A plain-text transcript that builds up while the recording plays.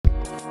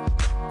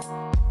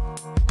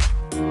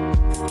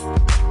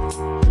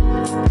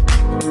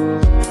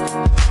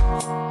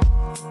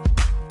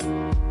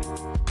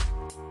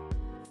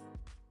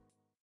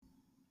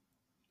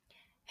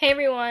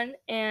everyone,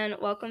 and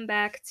welcome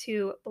back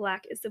to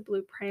Black is the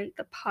Blueprint,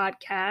 the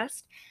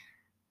podcast.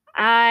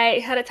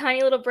 I had a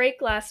tiny little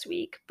break last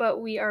week, but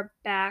we are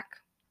back.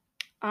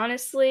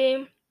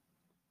 Honestly,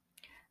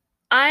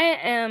 I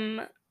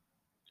am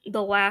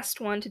the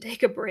last one to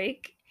take a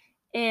break,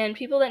 and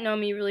people that know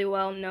me really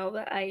well know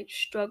that I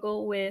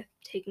struggle with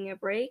taking a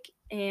break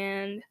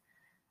and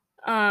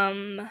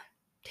um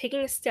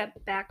taking a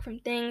step back from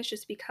things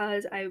just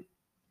because I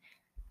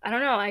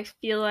don't know, I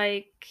feel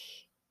like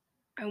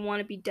I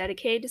want to be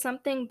dedicated to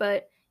something,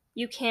 but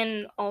you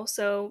can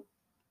also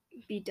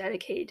be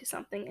dedicated to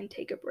something and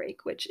take a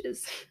break, which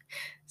is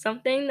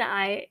something that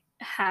I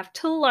have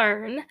to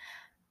learn.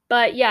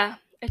 But yeah,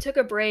 I took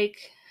a break.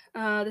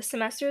 The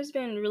semester has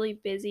been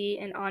really busy,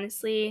 and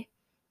honestly,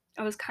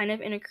 I was kind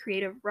of in a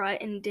creative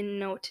rut and didn't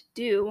know what to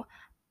do.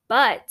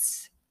 But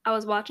I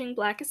was watching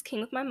Black is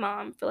King with my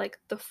mom for like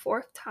the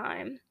fourth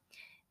time,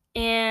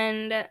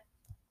 and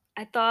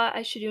I thought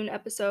I should do an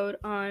episode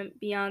on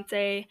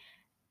Beyonce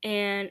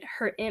and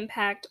her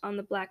impact on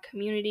the Black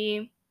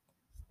community,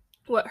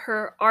 what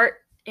her art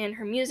and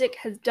her music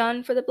has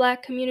done for the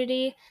Black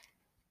community.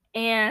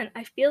 And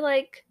I feel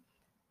like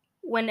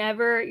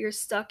whenever you're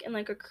stuck in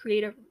like a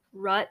creative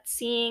rut,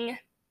 seeing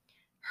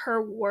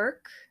her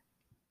work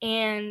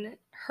and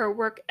her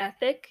work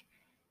ethic,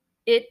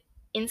 it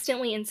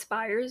instantly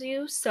inspires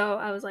you. So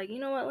I was like, you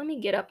know what, let me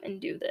get up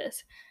and do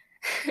this.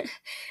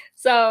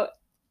 So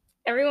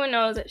everyone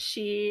knows that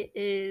she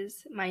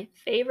is my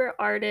favorite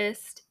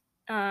artist.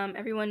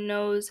 Everyone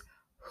knows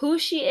who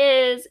she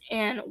is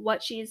and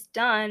what she's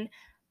done,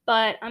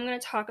 but I'm going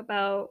to talk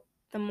about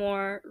the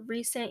more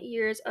recent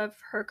years of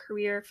her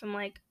career from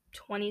like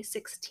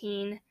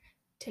 2016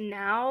 to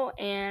now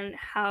and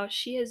how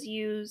she has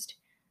used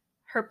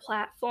her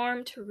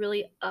platform to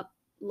really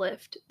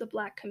uplift the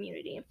Black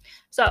community.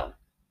 So,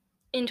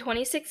 in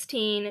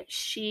 2016,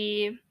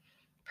 she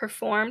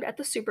performed at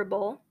the Super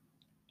Bowl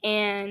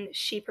and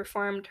she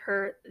performed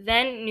her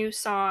then new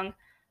song,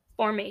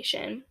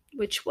 Formation,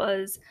 which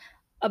was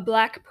a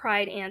Black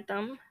Pride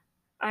anthem.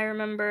 I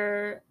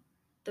remember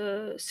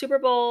the Super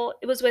Bowl,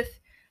 it was with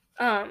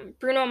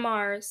Bruno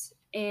Mars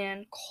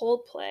and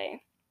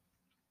Coldplay.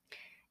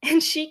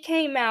 And she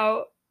came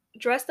out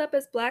dressed up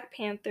as Black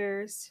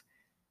Panthers.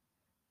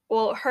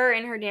 Well, her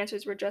and her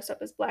dancers were dressed up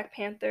as Black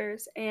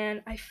Panthers.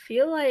 And I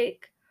feel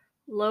like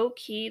low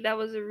key, that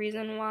was the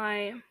reason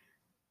why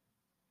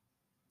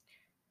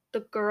the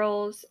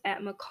girls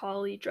at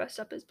Macaulay dressed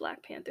up as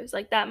Black Panthers.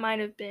 Like that might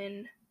have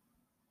been,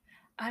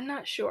 I'm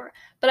not sure.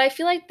 But I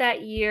feel like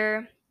that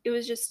year it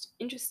was just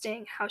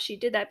interesting how she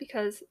did that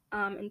because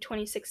in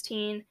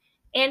 2016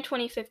 and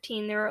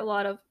 2015 there were a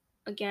lot of,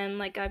 again,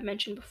 like I've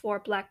mentioned before,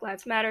 Black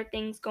Lives Matter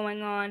things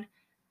going on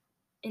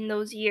in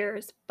those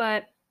years.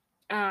 But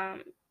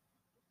um,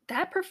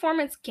 that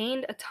performance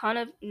gained a ton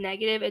of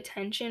negative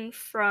attention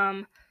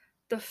from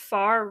the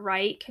far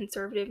right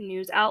conservative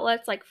news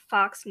outlets like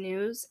Fox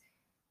News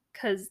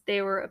because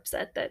they were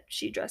upset that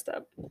she dressed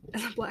up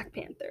as a Black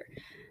Panther.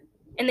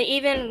 And they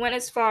even went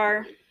as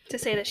far to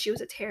say that she was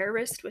a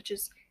terrorist, which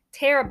is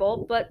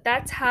terrible, but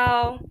that's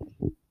how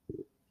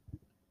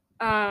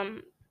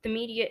the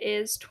media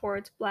is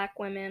towards Black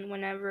women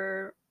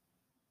whenever,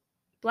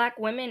 Black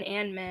women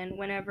and men,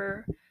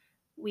 whenever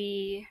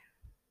we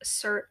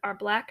assert our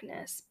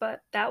Blackness.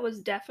 But that was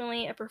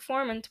definitely a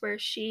performance where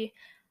she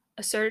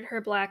asserted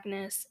her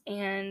Blackness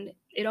and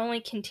it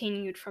only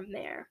continued from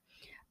there.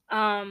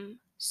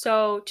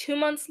 So 2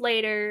 months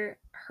later,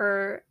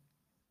 her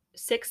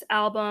sixth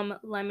album,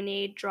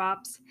 Lemonade,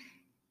 drops,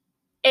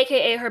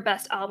 aka her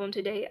best album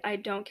to date. I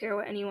don't care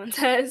what anyone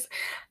says.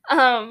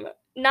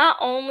 Not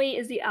only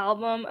is the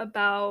album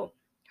about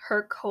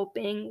her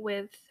coping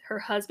with her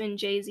husband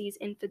Jay Z's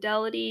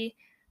infidelity,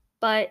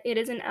 but it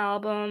is an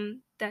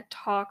album that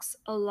talks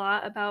a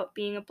lot about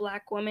being a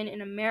Black woman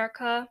in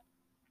America.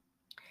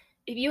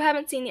 If you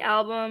haven't seen the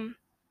album,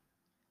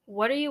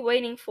 what are you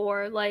waiting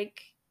for?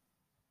 Like,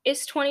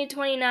 it's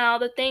 2020 now.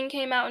 The thing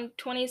came out in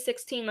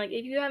 2016. Like,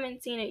 if you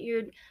haven't seen it,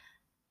 you're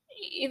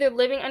either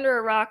living under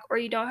a rock or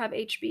you don't have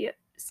HBO.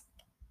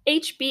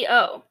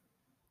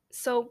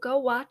 So go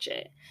watch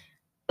it.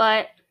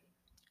 But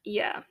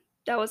yeah,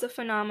 that was a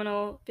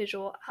phenomenal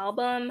visual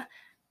album.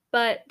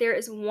 But there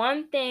is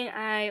one thing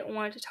I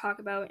wanted to talk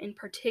about in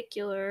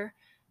particular,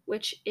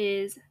 which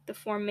is the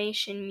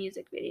Formation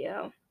music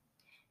video.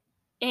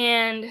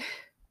 And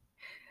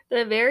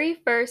the very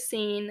first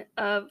scene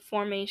of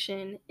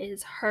Formation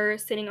is her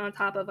sitting on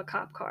top of a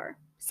cop car,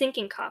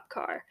 sinking cop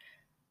car,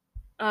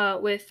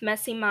 with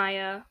Messi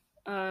Maya,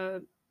 a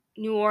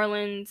New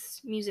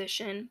Orleans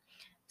musician,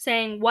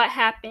 saying what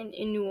happened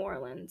in New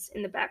Orleans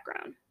in the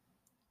background.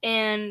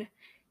 And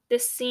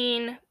this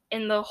scene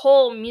in the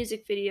whole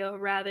music video,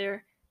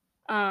 rather,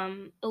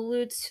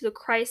 alludes to the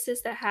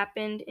crisis that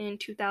happened in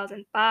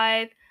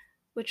 2005,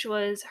 which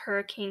was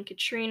Hurricane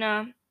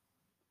Katrina,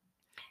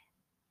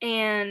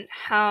 and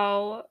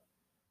how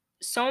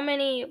so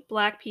many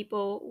Black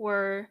people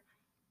were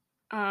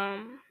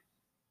um,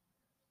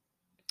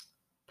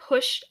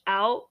 pushed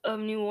out of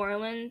New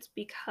Orleans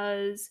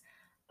because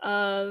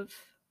of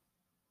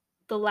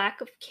the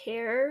lack of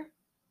care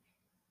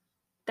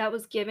that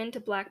was given to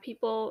Black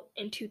people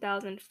in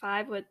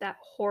 2005 with that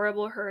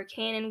horrible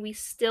hurricane, and we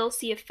still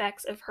see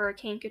effects of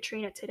Hurricane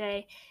Katrina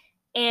today.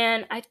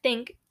 And I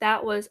think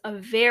that was a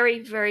very,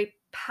 very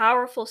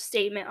powerful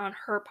statement on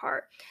her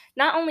part.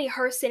 Not only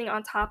her sitting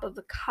on top of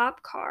the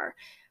cop car,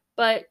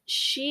 but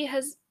she's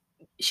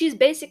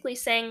basically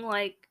saying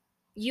like,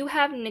 you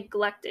have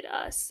neglected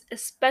us,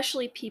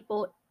 especially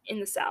people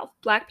in the South,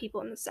 Black people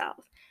in the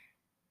South.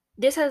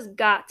 This has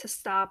got to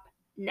stop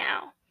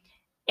now.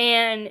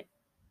 And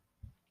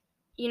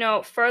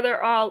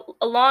further all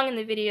along in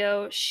the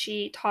video,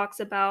 she talks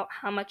about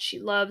how much she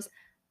loves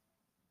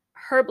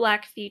her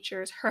Black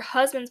features, her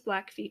husband's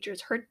Black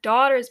features, her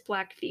daughter's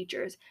Black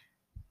features,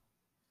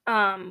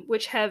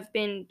 which have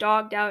been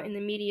dogged out in the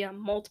media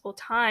multiple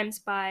times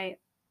by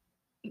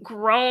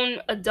grown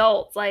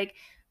adults. Like,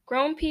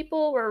 grown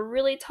people were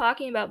really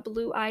talking about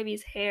Blue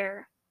Ivy's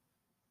hair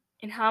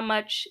and how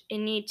much it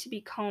needed to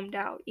be combed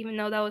out, even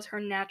though that was her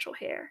natural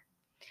hair.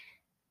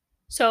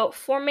 So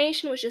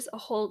Formation was just a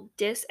whole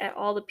diss at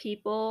all the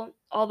people,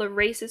 all the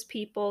racist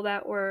people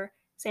that were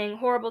saying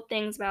horrible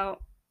things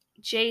about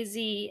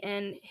Jay-Z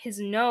and his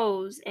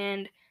nose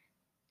and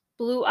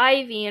Blue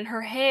Ivy and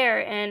her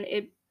hair, and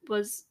it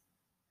was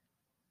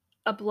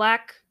a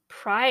Black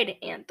pride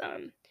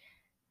anthem.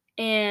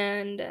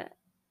 And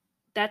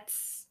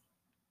that's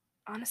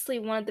honestly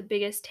one of the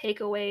biggest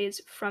takeaways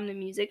from the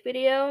music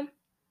video.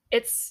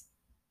 It's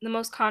the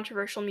most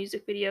controversial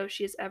music video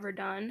she has ever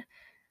done.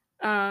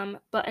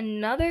 But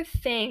another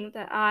thing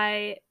that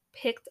I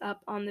picked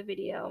up on the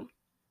video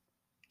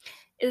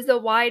is the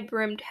wide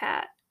brimmed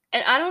hat.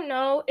 And I don't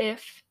know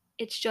if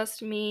it's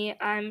just me.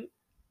 I'm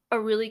a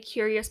really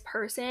curious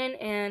person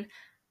and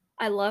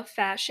I love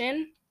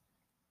fashion,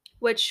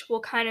 which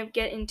we'll kind of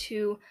get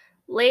into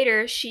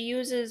later. She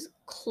uses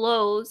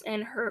clothes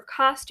and her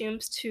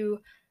costumes to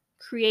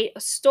create a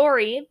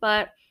story,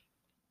 but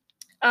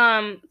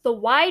the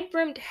wide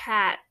brimmed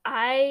hat,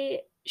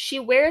 she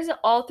wears it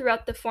all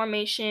throughout the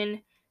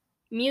Formation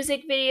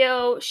music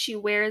video. She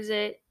wears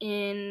it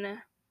in,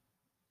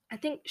 I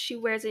think she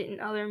wears it in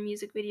other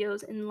music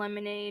videos in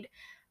Lemonade,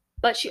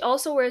 but she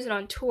also wears it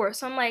on tour.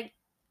 So I'm like,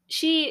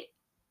 she's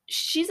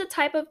a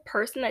type of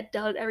person that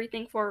does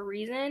everything for a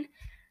reason.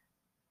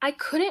 I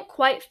couldn't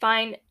quite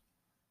find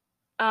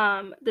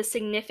the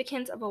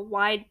significance of a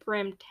wide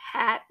brimmed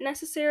hat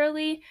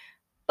necessarily,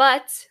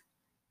 but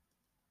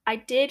I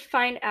did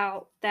find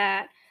out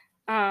that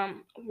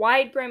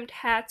wide brimmed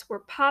hats were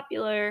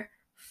popular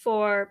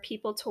for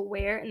people to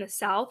wear in the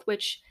South,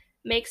 which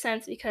makes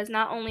sense because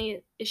not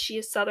only is she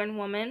a Southern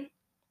woman,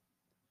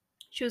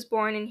 she was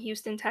born in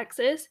Houston,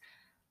 Texas.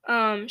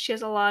 She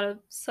has a lot of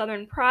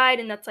Southern pride,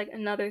 and that's like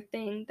another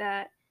thing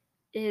that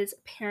is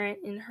apparent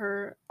in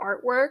her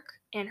artwork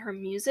and her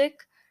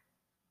music.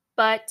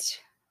 But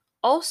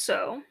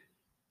also,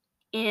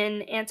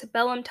 in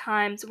antebellum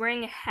times,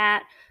 wearing a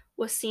hat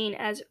was seen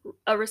as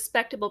a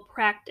respectable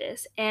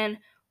practice and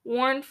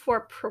worn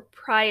for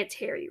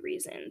proprietary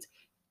reasons.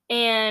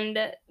 And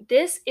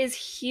this is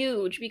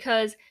huge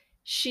because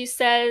she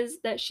says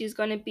that she's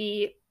going to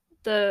be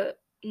the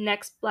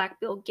next Black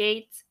Bill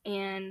Gates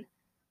and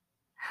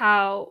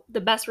how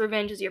the best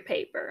revenge is your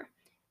paper.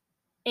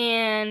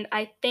 And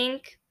I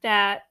think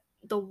that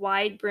the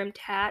wide brimmed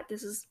hat,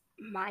 this is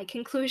my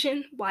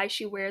conclusion, why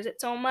she wears it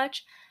so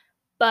much,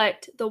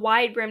 but the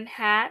wide brimmed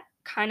hat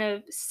kind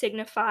of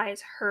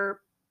signifies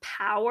her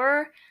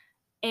power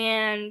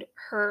and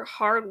her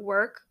hard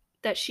work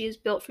that she has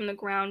built from the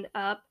ground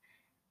up.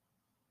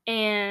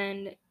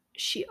 And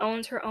she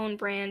owns her own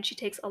brand. She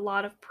takes a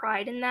lot of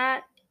pride in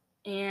that.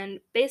 And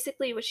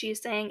basically, what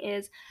she's saying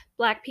is,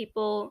 Black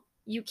people,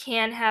 you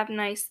can have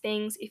nice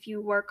things if you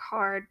work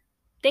hard,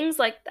 things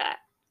like that.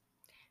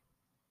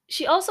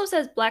 She also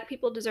says Black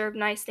people deserve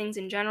nice things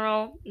in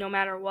general, no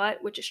matter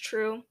what, which is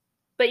true.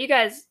 But you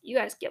guys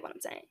get what I'm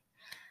saying.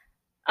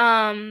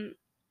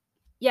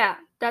 Yeah,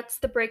 that's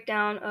the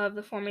breakdown of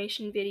the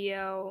Formation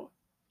video.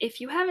 If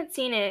you haven't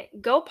seen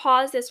it, go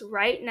pause this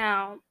right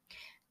now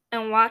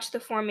and watch the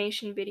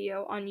Formation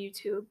video on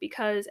YouTube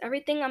because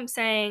everything I'm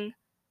saying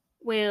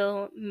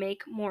will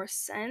make more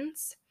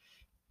sense.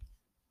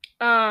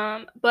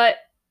 But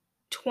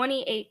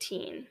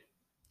 2018,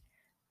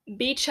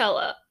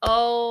 Beachella.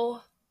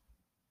 Oh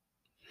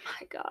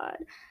my God.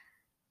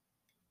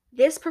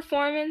 This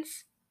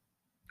performance,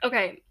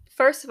 okay,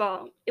 first of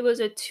all, it was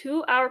a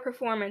 2-hour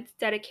performance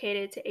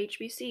dedicated to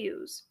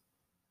HBCUs,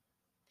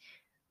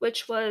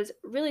 which was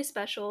really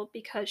special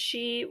because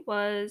she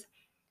was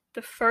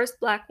the first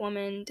Black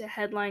woman to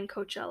headline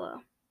Coachella,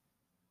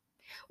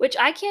 which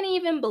I can't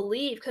even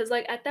believe because,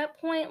 like, at that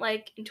point,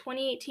 like, in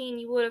 2018,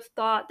 you would have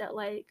thought that,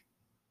 like,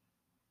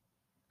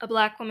 a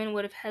Black woman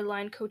would have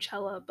headlined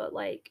Coachella, but,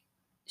 like,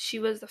 she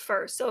was the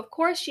first. So, of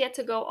course, she had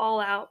to go all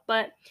out,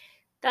 but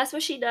that's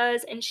what she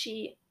does, and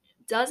she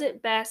does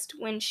it best.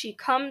 When she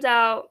comes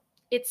out,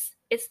 it's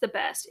the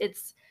best.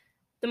 It's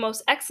the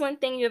most excellent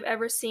thing you have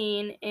ever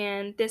seen,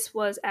 and this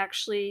was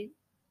actually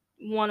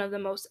one of the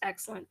most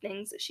excellent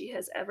things that she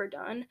has ever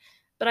done.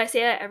 But I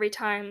say that every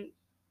time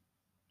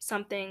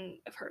something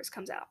of hers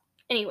comes out.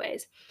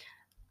 Anyways,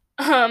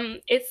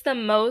 it's the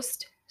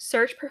most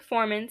searched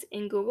performance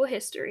in Google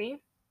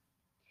history.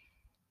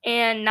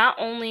 And not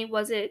only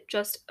was it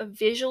just a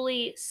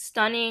visually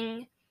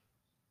stunning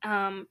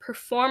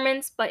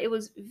performance, but it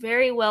was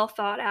very well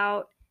thought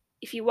out.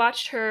 If you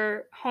watched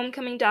her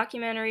homecoming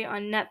documentary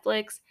on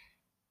Netflix,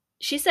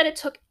 she said it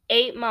took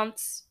 8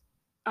 months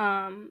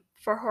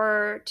for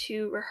her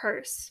to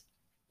rehearse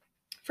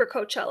for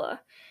Coachella.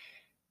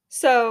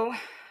 So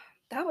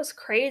that was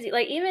crazy.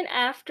 Like, even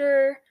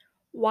after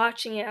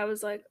watching it, I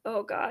was like,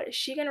 oh God, is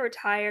she gonna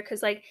retire?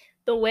 Because, like,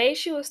 the way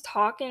she was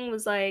talking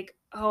was like,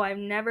 oh, I've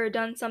never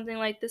done something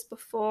like this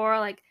before.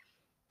 Like,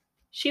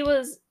 she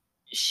was,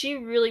 she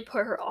really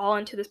put her all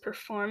into this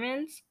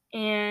performance.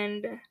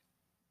 And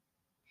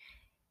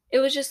it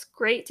was just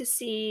great to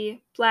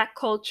see Black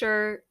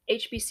culture,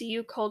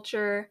 HBCU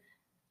culture,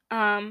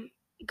 um,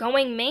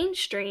 going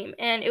mainstream.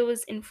 And it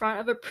was in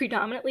front of a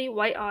predominantly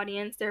white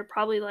audience. They're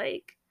probably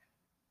like,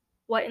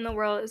 what in the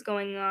world is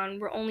going on?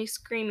 We're only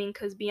screaming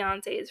because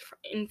Beyonce is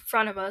in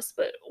front of us,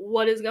 but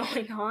what is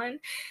going on?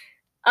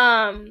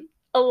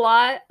 A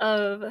lot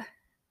of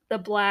the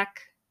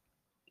Black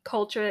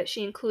culture that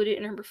she included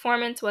in her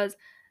performance was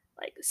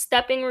like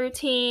stepping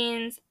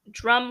routines,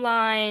 drum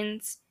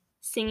lines,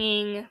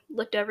 singing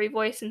Lift Every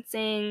Voice and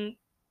Sing,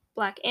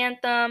 Black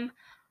Anthem,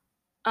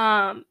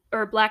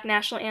 or Black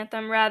National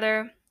Anthem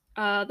rather,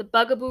 the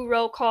Bugaboo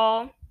Roll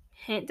Call,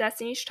 hint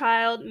Destiny's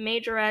Child,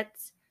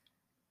 Majorettes,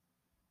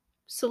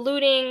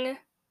 saluting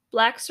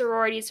Black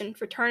sororities and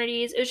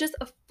fraternities. It was just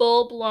a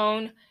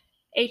full-blown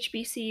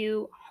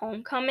HBCU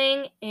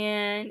homecoming,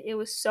 and it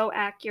was so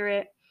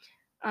accurate.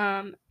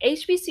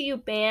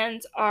 HBCU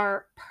bands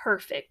are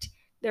perfect.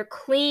 They're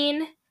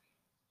clean,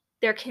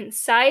 they're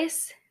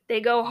concise,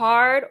 they go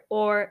hard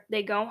or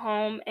they go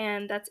home,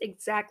 and that's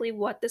exactly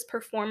what this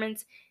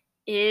performance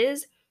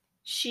is.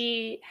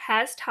 She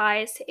has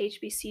ties to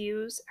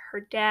HBCUs.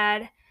 Her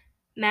dad,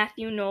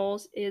 Matthew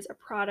Knowles, is a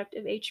product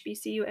of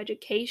HBCU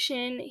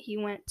education. He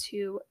went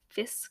to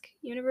Fisk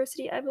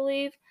University, I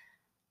believe.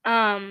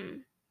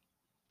 Um,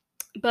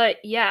 but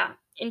yeah,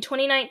 in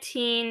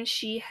 2019,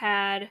 she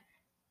had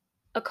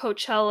a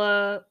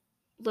Coachella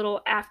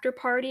little after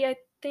party, I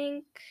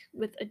think,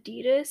 with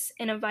Adidas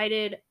and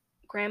invited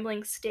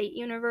Grambling State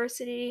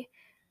University,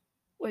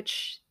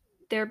 which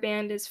their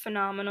band is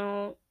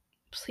phenomenal.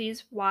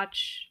 Please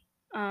watch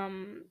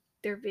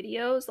their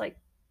videos. Like,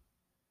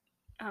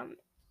 um,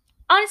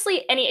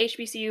 honestly, any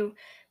HBCU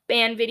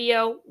band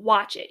video,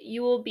 watch it.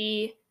 You will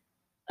be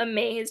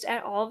amazed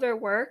at all of their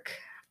work.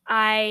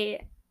 I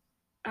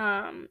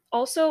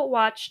also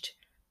watched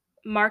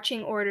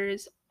Marching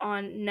Orders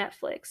on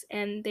Netflix,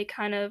 and they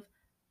kind of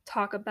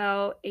talk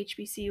about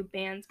HBCU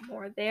bands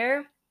more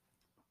there.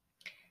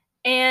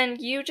 And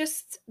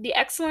the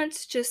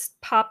excellence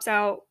just pops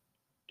out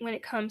when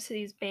it comes to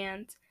these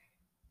bands.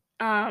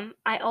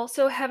 I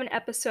also have an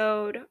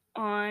episode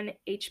on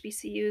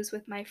HBCUs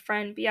with my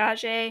friend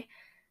Biage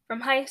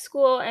from high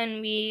school,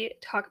 and we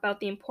talk about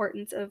the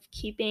importance of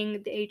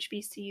keeping the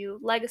HBCU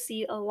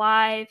legacy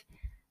alive,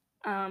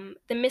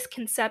 the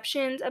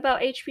misconceptions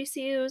about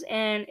HBCUs,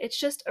 and it's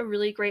just a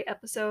really great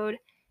episode.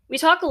 We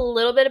talk a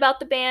little bit about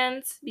the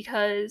bands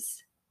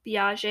because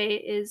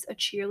Biage is a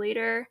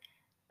cheerleader.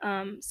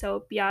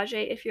 So,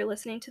 Biage, if you're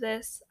listening to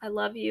this, I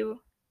love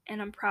you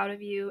and I'm proud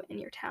of you and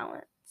your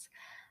talents.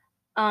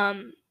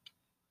 Um,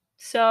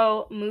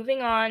 so,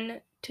 moving on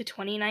to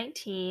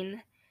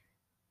 2019,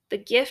 the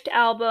Gift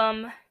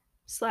album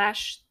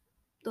slash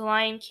The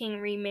Lion King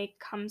remake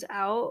comes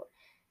out,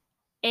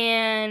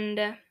 and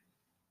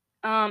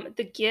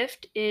The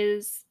Gift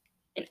is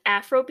an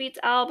Afrobeats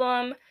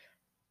album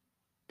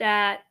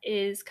that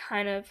is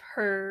kind of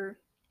her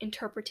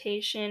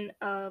interpretation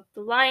of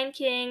The Lion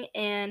King,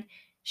 and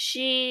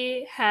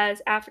she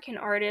has African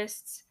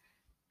artists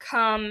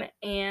come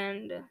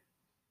and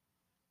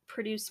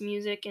produce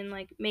music and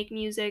like make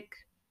music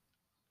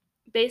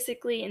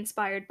basically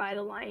inspired by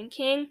The Lion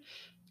King.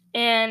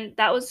 And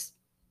that was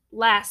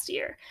last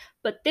year.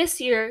 But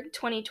this year,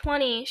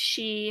 2020,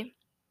 she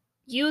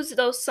used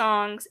those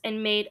songs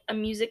and made a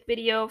music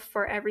video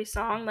for every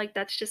song. Like,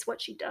 that's just what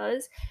she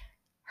does.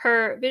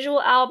 Her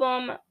visual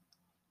album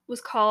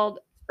was called,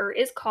 or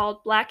is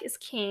called, Black is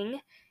King.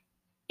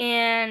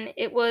 And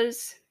it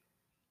was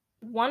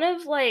one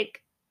of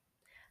like,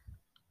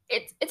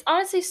 it's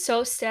honestly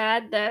so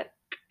sad that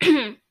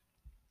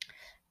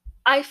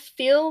I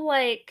feel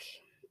like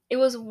it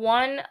was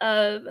one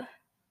of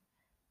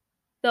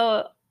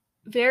the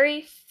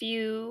very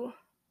few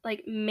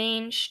like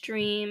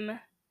mainstream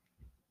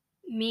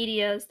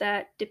medias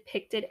that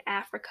depicted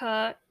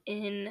Africa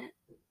in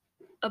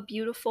a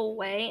beautiful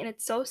way. And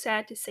it's so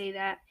sad to say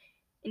that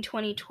in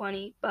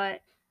 2020,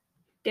 but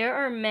there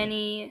are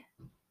many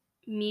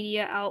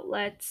media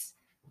outlets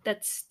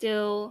that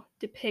still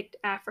depict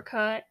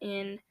Africa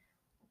in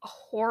a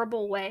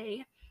horrible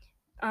way.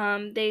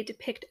 They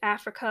depict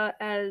Africa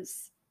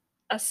as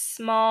a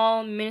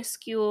small,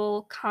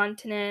 minuscule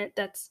continent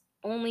that's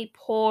only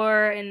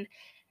poor, and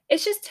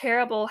it's just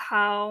terrible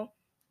how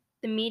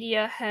the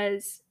media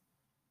has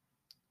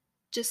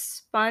just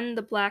spun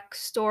the Black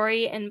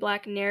story and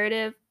Black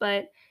narrative,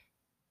 but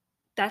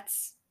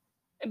that's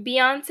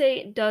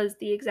Beyoncé does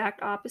the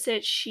exact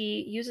opposite.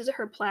 She uses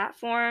her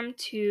platform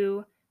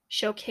to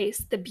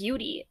showcase the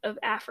beauty of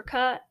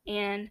Africa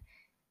and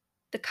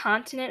the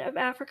continent of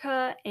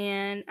Africa,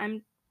 and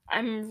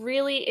I'm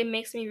really it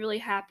makes me really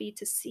happy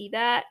to see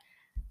that.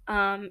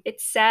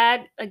 It's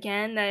sad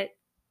again that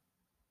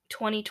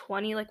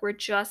 2020, like, we're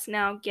just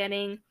now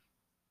getting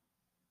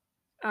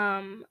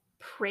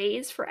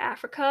praise for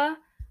Africa,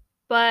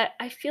 but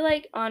I feel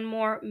like on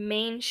more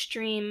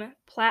mainstream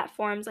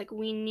platforms, like,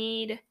 we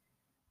need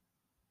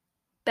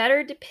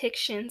better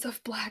depictions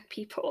of Black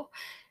people.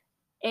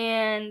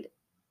 And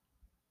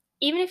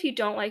even if you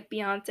don't like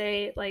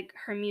Beyonce, like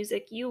her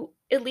music, you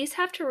at least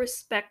have to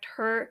respect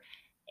her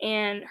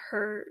and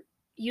her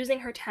using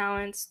her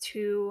talents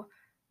to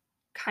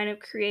kind of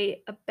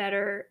create a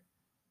better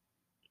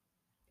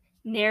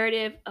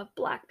narrative of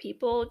Black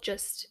people,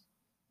 just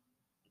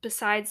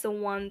besides the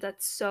one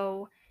that's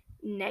so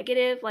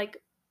negative,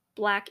 like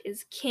Black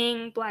is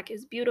king, Black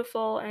is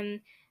beautiful,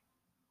 and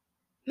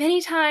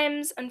many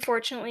times,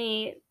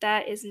 unfortunately,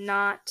 that is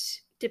not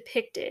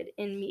depicted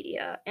in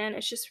media. And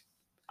it's just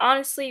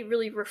honestly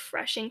really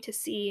refreshing to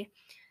see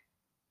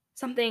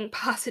something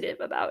positive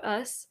about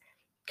us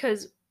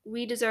because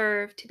we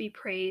deserve to be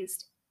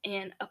praised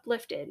and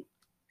uplifted.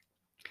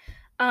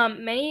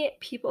 Many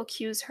people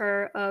accuse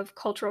her of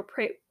cultural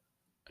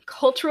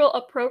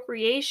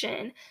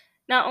appropriation,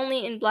 not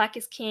only in Black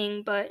is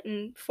King, but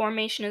in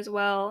Formation as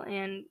well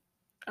and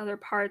other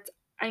parts.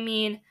 I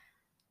mean,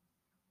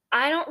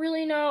 I don't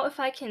really know if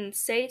I can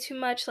say too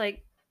much.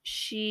 Like,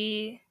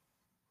 she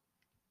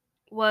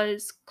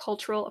was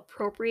cultural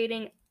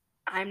appropriating.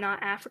 I'm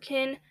not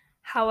African.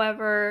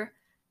 However,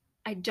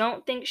 I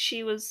don't think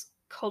she was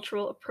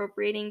cultural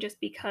appropriating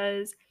just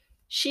because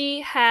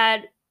she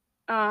had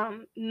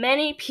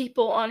many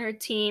people on her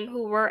team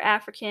who were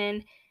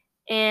African,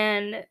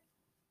 and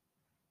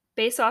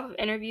based off of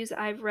interviews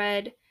I've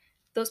read,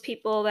 those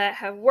people that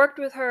have worked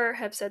with her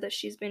have said that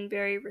she's been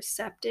very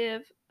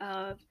receptive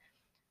of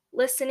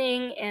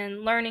listening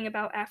and learning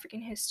about African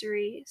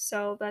history.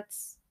 So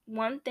that's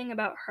one thing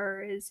about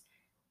her is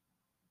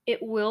it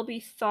will be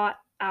thought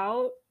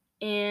out,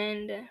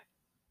 and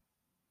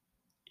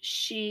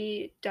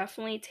she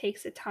definitely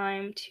takes the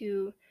time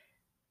to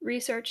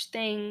research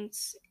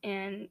things,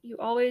 and you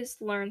always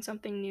learn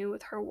something new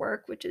with her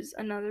work, which is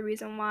another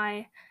reason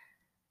why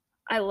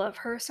I love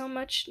her so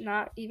much,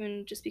 not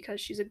even just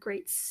because she's a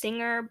great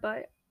singer,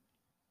 but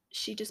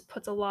she just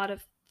puts a lot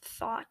of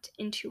thought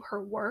into her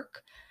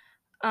work.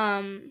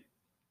 Um,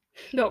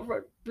 but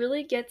what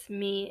really gets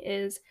me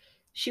is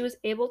she was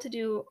able to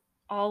do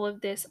all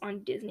of this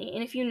on Disney.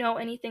 And if you know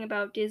anything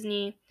about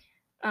Disney,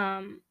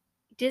 um,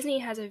 Disney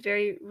has a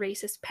very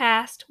racist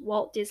past.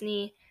 Walt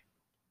Disney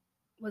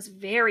was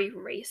very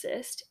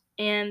racist.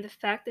 And the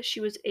fact that she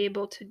was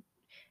able to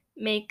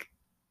make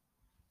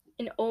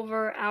an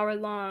over hour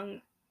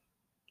long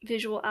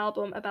visual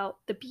album about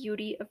the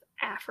beauty of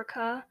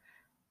Africa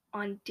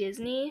on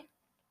Disney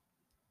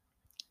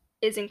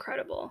is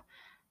incredible.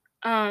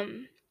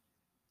 Um,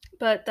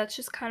 but that's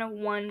just kind of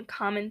one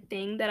common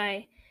thing that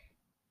I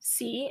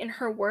see in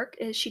her work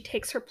is she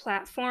takes her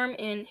platform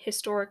in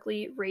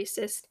historically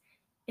racist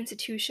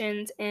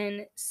institutions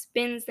and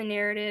spins the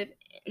narrative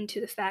into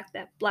the fact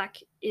that Black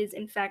is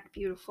in fact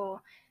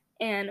beautiful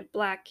and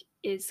Black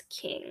is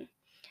king.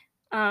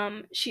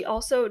 She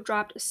also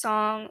dropped a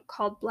song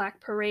called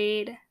Black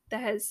Parade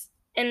that has,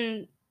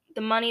 and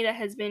the money that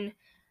has been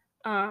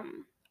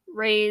um,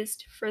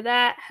 raised for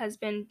that has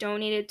been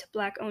donated to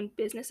Black owned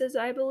businesses,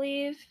 I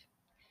believe.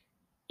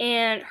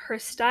 And her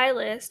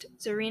stylist,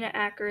 Zarina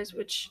Ackers,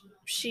 which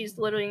she's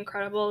literally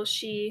incredible,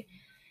 she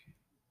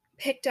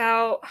picked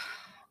out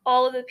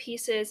all of the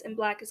pieces in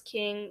Black is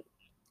King.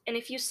 And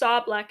if you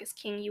saw Black is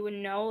King, you would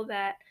know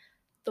that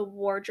the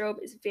wardrobe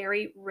is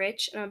very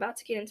rich. And I'm about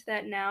to get into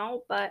that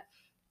now. But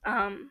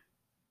um,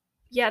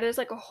 yeah, there's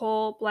like a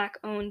whole Black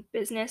owned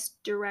business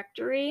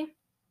directory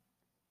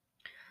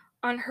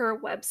on her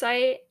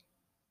website.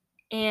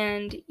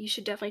 And you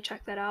should definitely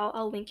check that out.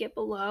 I'll link it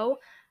below.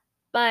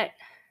 But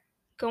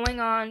going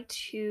on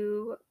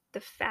to the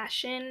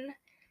fashion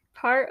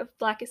part of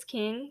Black is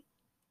King,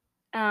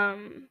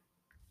 um,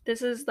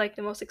 this is like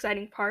the most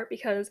exciting part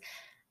because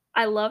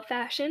I love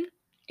fashion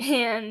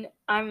and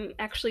I'm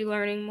actually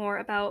learning more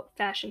about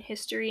fashion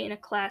history in a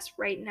class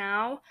right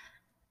now.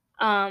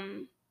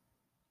 Um,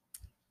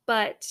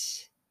 but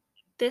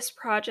this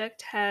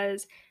project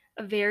has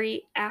a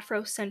very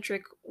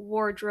Afrocentric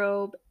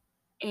wardrobe.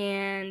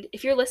 And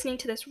if you're listening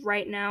to this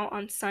right now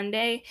on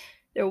Sunday,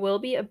 there will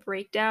be a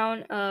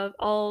breakdown of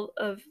all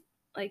of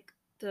like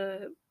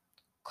the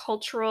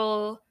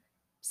cultural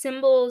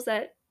symbols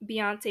that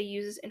Beyonce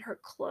uses in her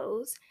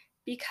clothes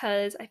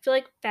because I feel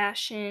like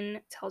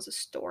fashion tells a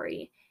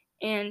story,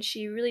 and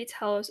she really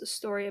tells a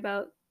story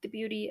about the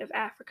beauty of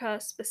Africa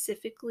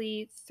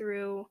specifically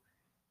through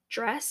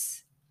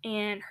dress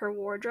and her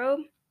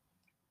wardrobe.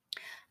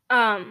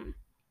 Um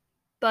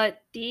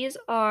but these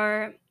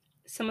are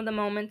some of the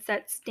moments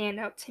that stand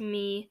out to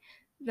me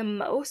the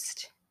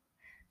most.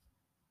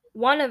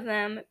 One of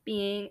them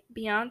being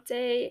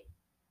Beyonce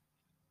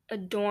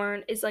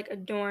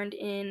adorned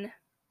in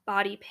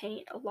body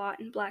paint a lot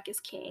in Black is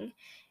King.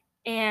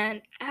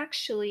 And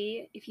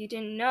actually, if you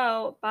didn't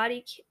know,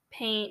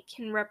 paint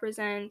can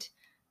represent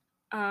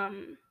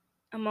um,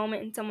 a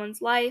moment in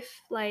someone's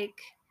life,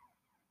 like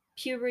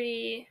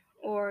puberty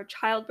or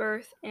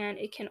childbirth, and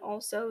it can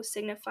also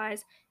signify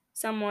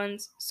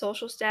someone's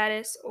social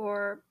status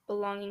or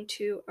belonging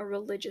to a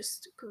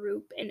religious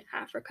group in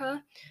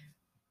Africa.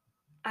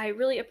 I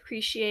really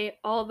appreciate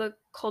all the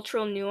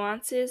cultural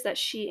nuances that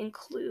she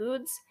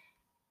includes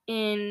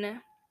in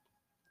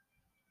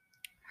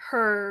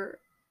her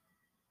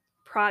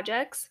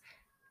projects.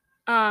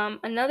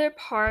 Another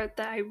part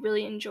that I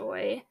really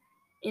enjoy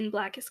in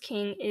Black is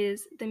King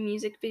is the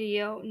music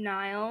video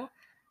Nile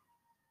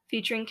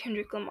featuring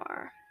Kendrick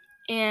Lamar.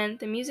 And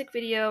the music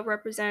video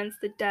represents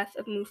the death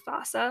of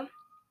Mufasa.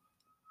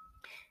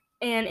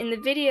 And in the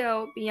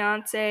video,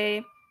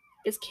 Beyonce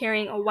is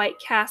carrying a white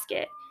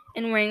casket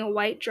and wearing a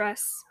white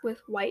dress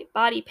with white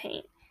body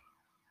paint.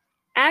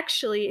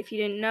 Actually, if you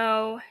didn't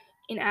know,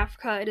 in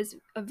Africa, it is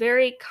a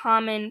very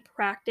common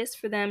practice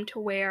for them to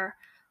wear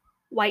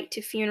white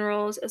to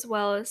funerals, as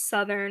well as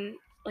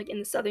like in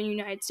the southern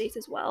United States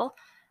as well.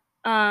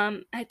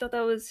 I thought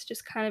that was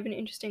just kind of an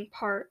interesting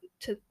part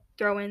to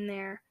throw in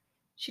there.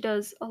 She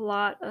does a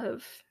lot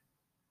of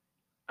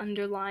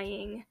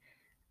underlying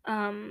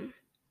um,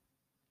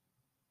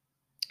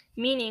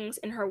 meanings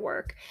in her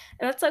work,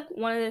 and that's like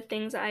one of the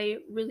things I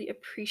really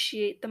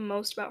appreciate the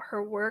most about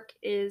her work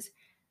is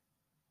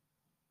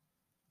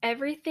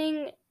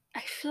everything.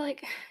 I feel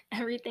like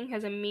everything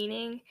has a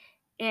meaning,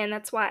 and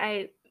that's why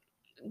I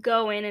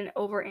go in and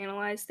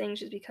overanalyze things,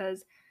 just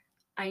because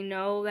I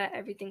know that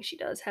everything she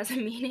does has a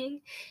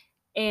meaning,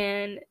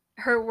 and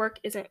her work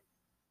isn't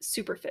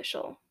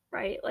superficial,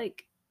 right?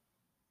 Like,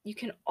 you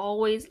can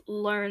always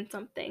learn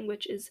something,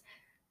 which is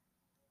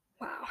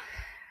wow.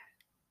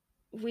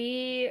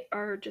 We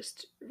are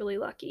just really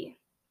lucky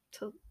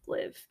to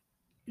live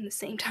in the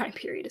same time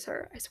period as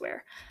her, I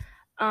swear.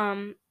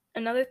 Um,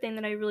 Another thing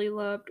that I really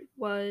loved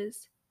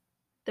was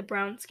the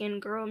Brown Skin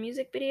Girl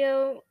music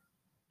video.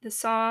 The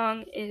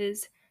song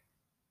is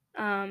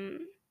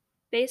um,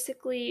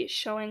 basically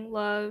showing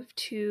love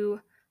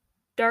to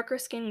darker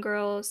skinned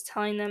girls,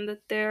 telling them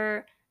that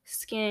their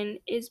skin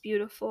is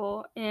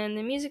beautiful. And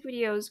the music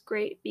video is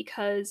great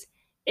because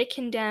it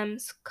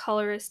condemns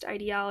colorist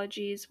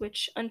ideologies,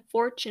 which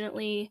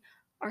unfortunately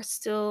are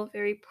still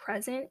very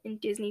present in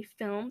Disney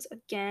films.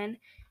 Again,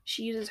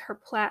 she uses her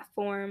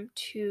platform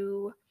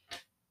to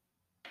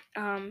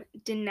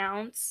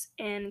denounce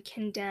and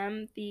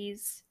condemn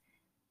these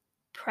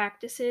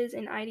practices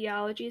and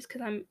ideologies,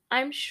 because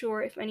I'm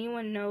sure if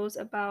anyone knows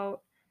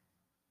about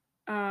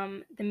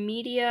the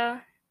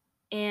media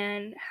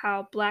and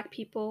how Black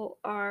people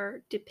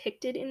are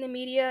depicted in the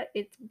media,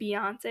 it's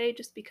Beyonce,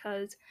 just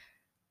because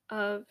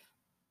of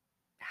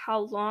how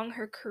long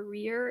her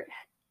career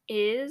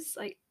is.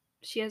 Like,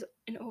 she has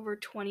an over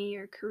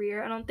 20-year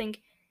career. I don't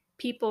think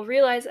people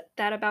realize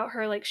that about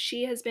her. Like,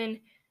 she has been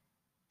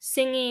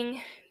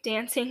singing,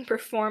 dancing,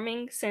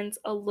 performing since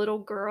a little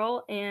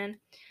girl, and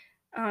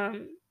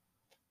um,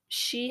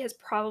 she has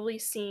probably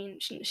seen,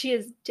 she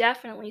has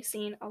definitely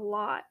seen a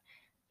lot,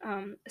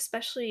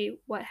 especially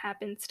what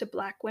happens to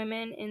Black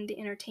women in the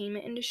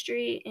entertainment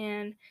industry.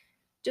 And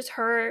just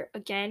her,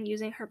 again,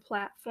 using her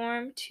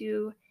platform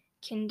to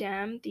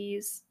condemn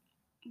these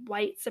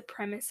white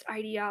supremacist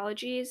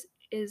ideologies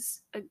is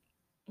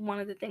one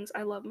of the things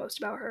I love most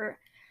about her.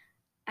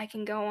 I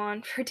can go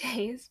on for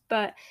days,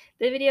 but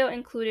the video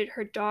included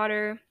her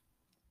daughter,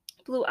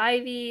 Blue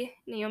Ivy,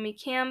 Naomi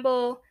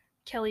Campbell,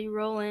 Kelly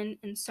Rowland,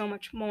 and so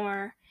much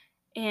more.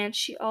 And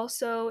she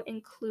also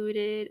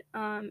included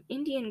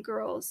Indian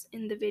girls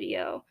in the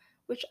video,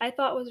 which I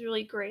thought was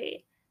really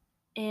great.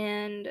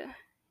 And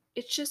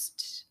it's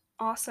just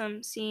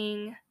awesome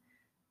seeing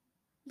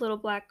little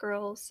Black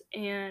girls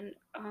and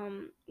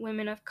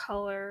women of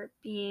color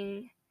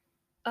being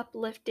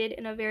uplifted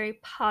in a very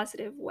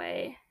positive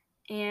way.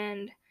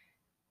 And,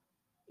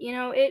 you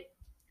know, it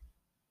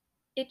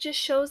just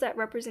shows that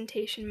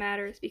representation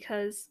matters,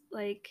 because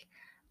like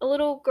a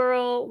little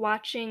girl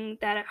watching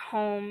that at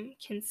home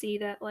can see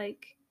that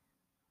like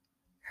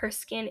her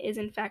skin is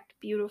in fact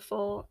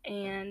beautiful,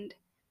 and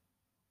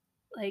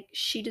like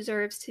she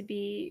deserves to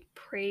be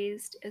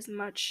praised as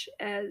much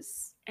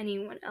as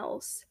anyone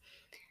else.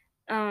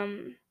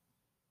 um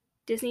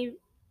Disney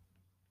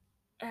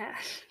uh,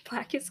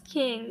 Black is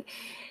King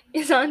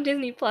is on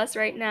Disney Plus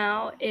right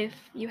now. If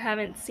you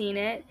haven't seen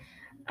it,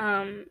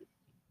 um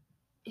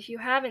if you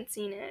haven't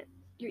seen it,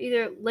 you're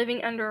either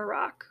living under a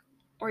rock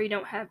or you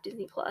don't have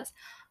Disney Plus.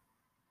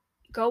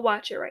 Go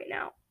watch it right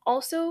now.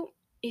 Also,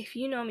 if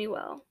you know me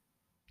well,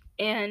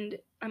 and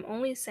I'm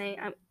only saying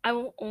I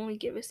will only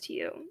give this to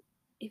you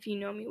if you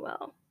know me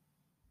well,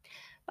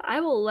 but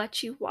I will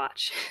let you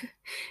watch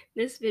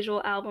this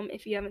visual album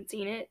if you haven't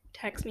seen it.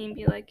 Text me and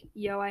be like,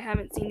 yo, I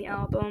haven't seen the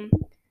album.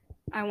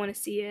 I want to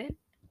see it.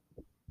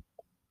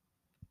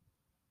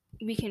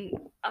 We can,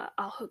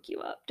 I'll hook you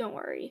up. Don't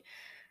worry.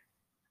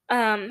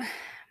 Um,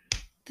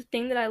 the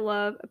thing that I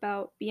love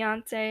about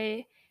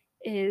Beyonce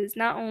is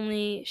not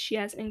only she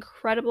has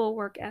incredible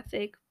work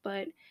ethic,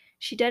 but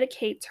she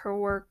dedicates her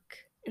work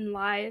in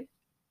live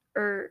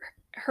or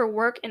her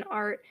work and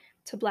art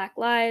to Black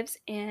lives,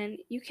 and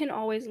you can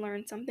always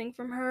learn something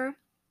from her.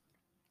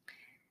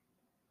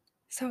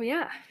 So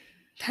yeah,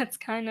 that's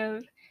kind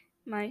of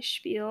my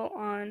spiel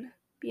on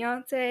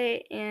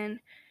Beyonce and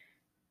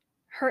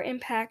her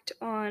impact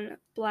on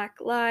Black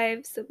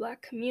lives, the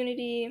Black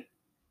community.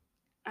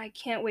 I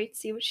can't wait to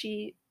see what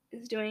she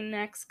is doing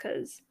next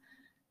because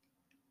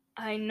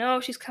I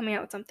know she's coming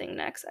out with something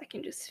next. I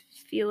can just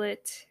feel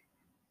it.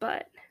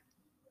 But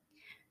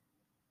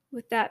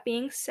with that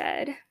being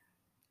said,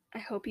 I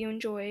hope you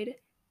enjoyed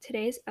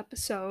today's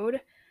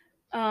episode.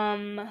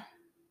 Um,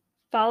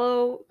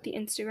 Follow the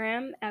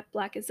Instagram at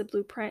Black is the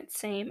Blueprint,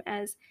 same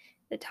as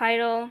the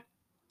title.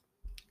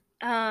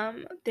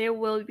 There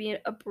will be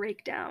a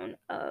breakdown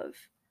of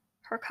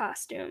her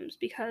costumes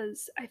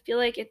because I feel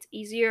like it's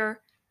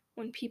easier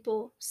when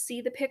people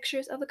see the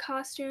pictures of the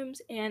costumes.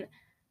 And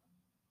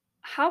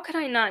how could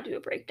I not do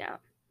a breakdown?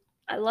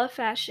 I love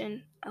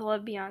fashion, I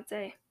love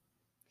Beyonce,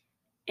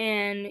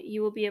 and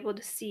you will be able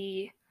to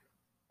see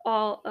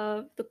all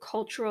of the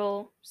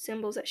cultural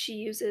symbols that she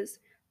uses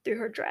through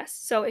her dress.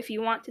 So if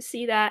you want to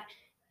see that,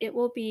 it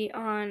will be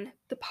on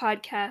the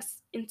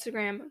podcast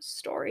Instagram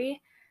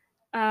story.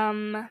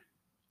 Um,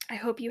 I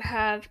hope you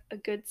have a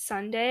good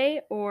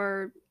Sunday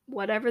or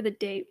whatever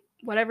day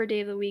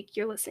of the week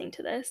you're listening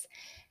to this.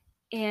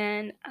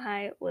 And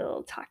I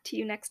will talk to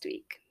you next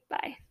week.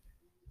 Bye.